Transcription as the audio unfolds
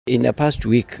In the past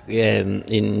week,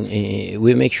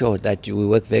 we make sure that we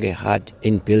work very hard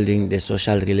in building the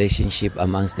social relationship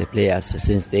amongst the players,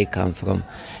 since they come from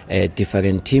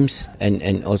different teams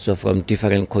and also from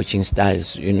different coaching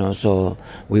styles. So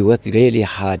we work really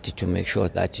hard to make sure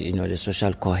that the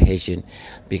social cohesion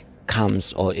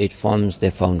becomes, or it forms the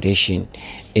foundation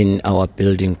in our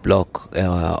building block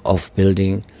of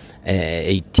building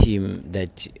a team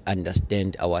that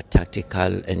understand our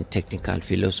tactical and technical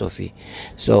philosophy.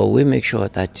 So we make sure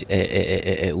that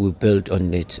we build on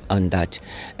that,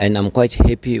 and I'm quite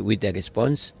happy with the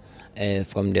response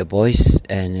from the boys,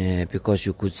 and because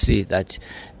you could see that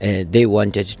they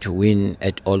wanted to win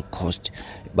at all cost.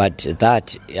 But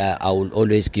that I will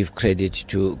always give credit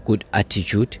to good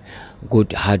attitude,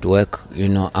 good hard work,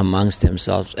 amongst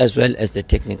themselves, as well as the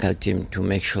technical team, to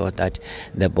make sure that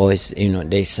the boys,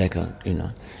 they settle,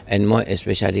 and more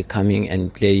especially coming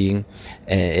and playing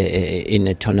in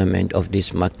a tournament of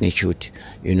this magnitude,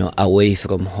 away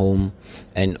from home,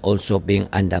 and also being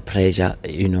under pressure,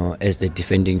 as the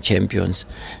defending champions.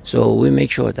 So we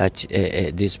make sure that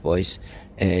these boys,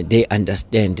 they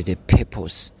understand the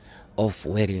purpose of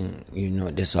wearing,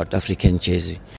 the South African jersey.